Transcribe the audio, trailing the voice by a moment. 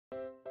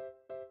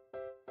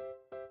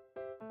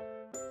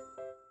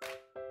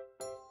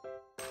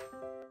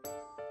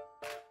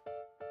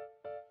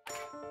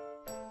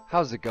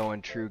How's it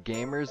going, true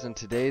gamers? In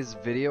today's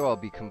video I'll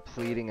be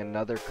completing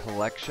another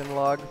collection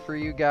log for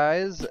you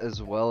guys,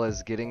 as well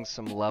as getting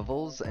some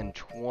levels and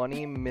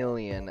 20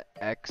 million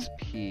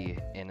XP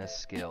in a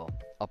skill.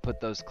 I'll put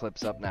those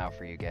clips up now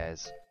for you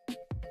guys.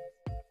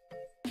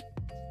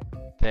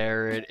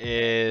 There it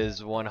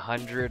is,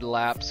 100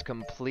 laps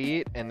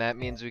complete, and that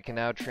means we can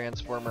now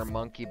transform our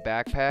monkey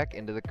backpack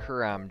into the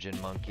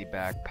Karamjan monkey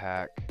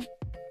backpack.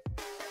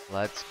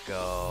 Let's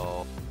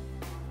go.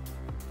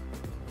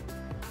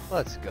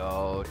 Let's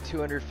go.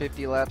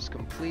 250 laps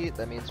complete.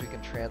 That means we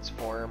can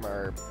transform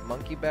our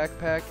monkey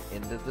backpack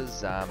into the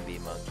zombie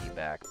monkey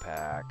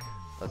backpack.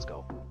 Let's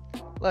go.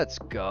 Let's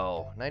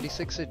go.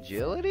 96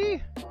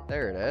 agility?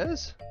 There it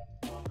is.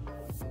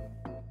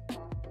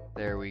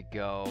 There we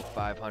go.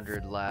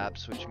 500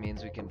 laps, which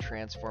means we can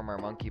transform our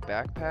monkey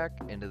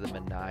backpack into the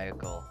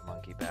maniacal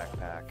monkey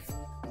backpack.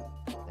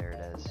 There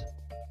it is.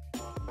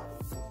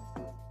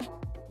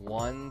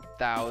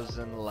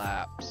 1,000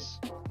 laps.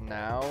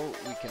 Now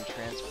we can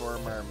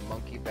transform our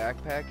monkey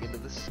backpack into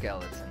the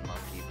skeleton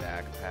monkey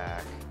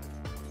backpack.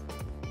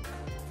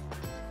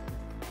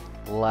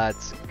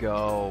 Let's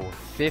go.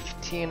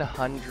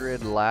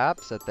 1,500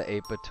 laps at the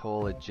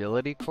Apatoll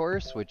agility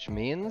course, which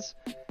means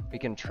we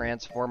can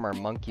transform our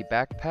monkey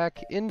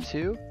backpack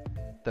into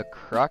the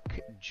Kruk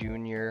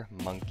Junior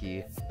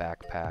monkey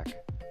backpack.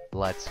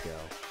 Let's go.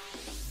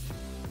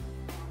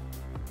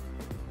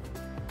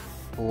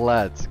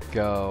 Let's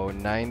go.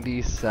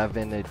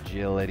 97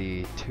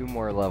 agility. 2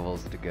 more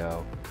levels to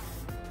go.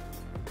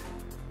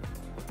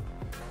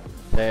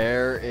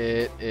 There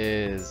it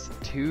is.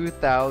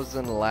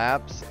 2,000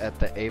 laps at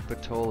the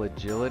Apatoll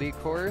agility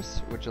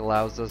course, which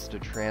allows us to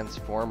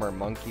transform our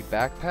monkey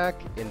backpack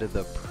into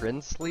the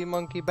princely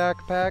monkey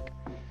backpack,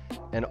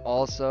 and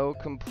also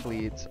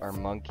completes our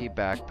monkey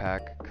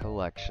backpack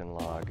collection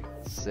log.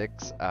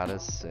 6 out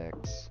of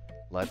 6.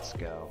 Let's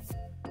go.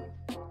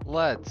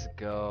 Let's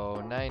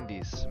go.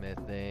 90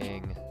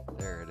 smithing.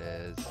 There it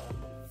is.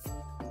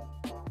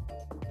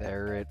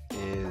 There it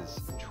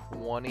is.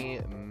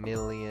 20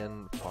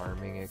 million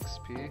farming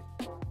XP.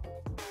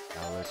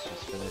 Now let's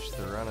just finish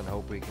the run and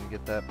hope we can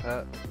get that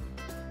pet.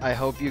 I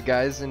hope you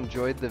guys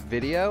enjoyed the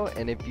video,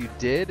 and if you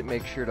did,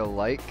 make sure to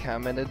like,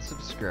 comment, and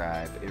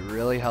subscribe. It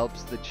really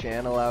helps the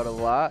channel out a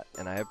lot,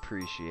 and I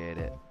appreciate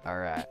it.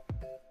 Alright.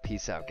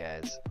 Peace out,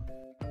 guys.